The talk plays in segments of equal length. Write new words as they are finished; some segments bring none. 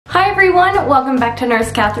everyone, welcome back to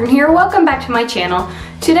Nurse Catherine here. Welcome back to my channel.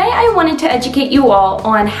 Today I wanted to educate you all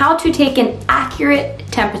on how to take an accurate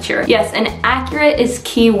temperature. Yes, an accurate is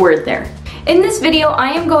key word there. In this video, I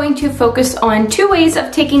am going to focus on two ways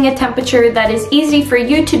of taking a temperature that is easy for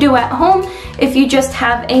you to do at home if you just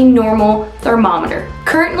have a normal thermometer.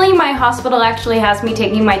 Currently, my hospital actually has me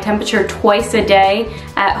taking my temperature twice a day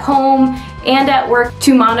at home and at work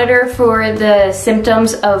to monitor for the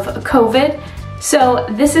symptoms of COVID. So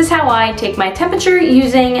this is how I take my temperature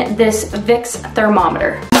using this Vicks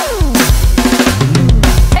thermometer.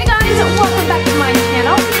 Hey guys, welcome back to my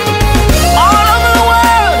channel. All over the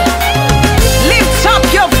world, lift up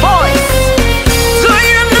your voice so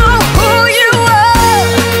you know who you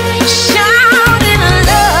are. Shout in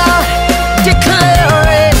love, declare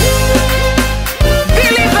it.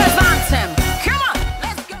 Believers anthem. Come on,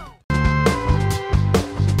 let's go.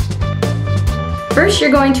 First, you're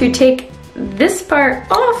going to take this part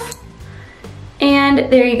off,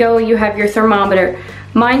 and there you go, you have your thermometer.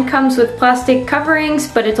 Mine comes with plastic coverings,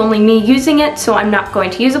 but it's only me using it, so I'm not going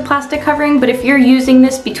to use a plastic covering. But if you're using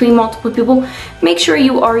this between multiple people, make sure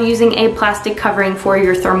you are using a plastic covering for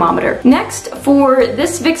your thermometer. Next, for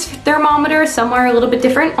this Vicks thermometer, some are a little bit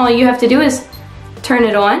different. All you have to do is turn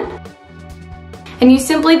it on, and you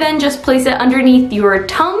simply then just place it underneath your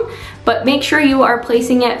tongue, but make sure you are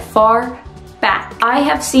placing it far back. I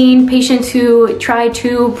have seen patients who try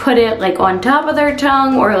to put it like on top of their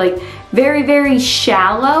tongue or like very, very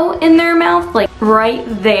shallow in their mouth, like right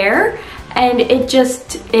there, and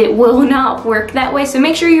it will not work that way. So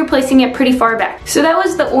make sure you're placing it pretty far back. So that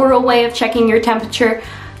was the oral way of checking your temperature.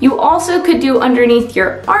 You also could do underneath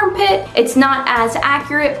your armpit. It's not as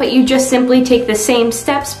accurate, but you just simply take the same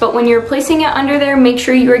steps, but when you're placing it under there, make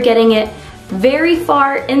sure you're getting it very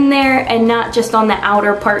far in there and not just on the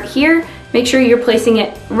outer part here. Make sure you're placing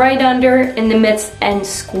it right under in the midst and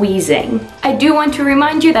squeezing. I do want to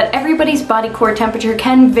remind you that everybody's body core temperature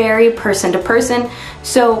can vary person to person,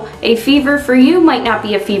 so a fever for you might not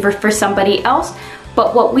be a fever for somebody else,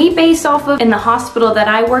 but what we base off of in the hospital that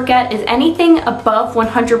I work at is anything above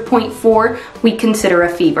 100.4 we consider a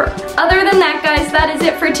fever. Other than that, guys, that is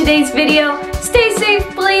it for today's video. Stay safe,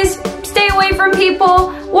 please. Stay away from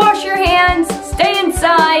people. Wash your hands. Stay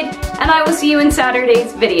inside. And I will see you in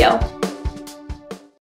Saturday's video.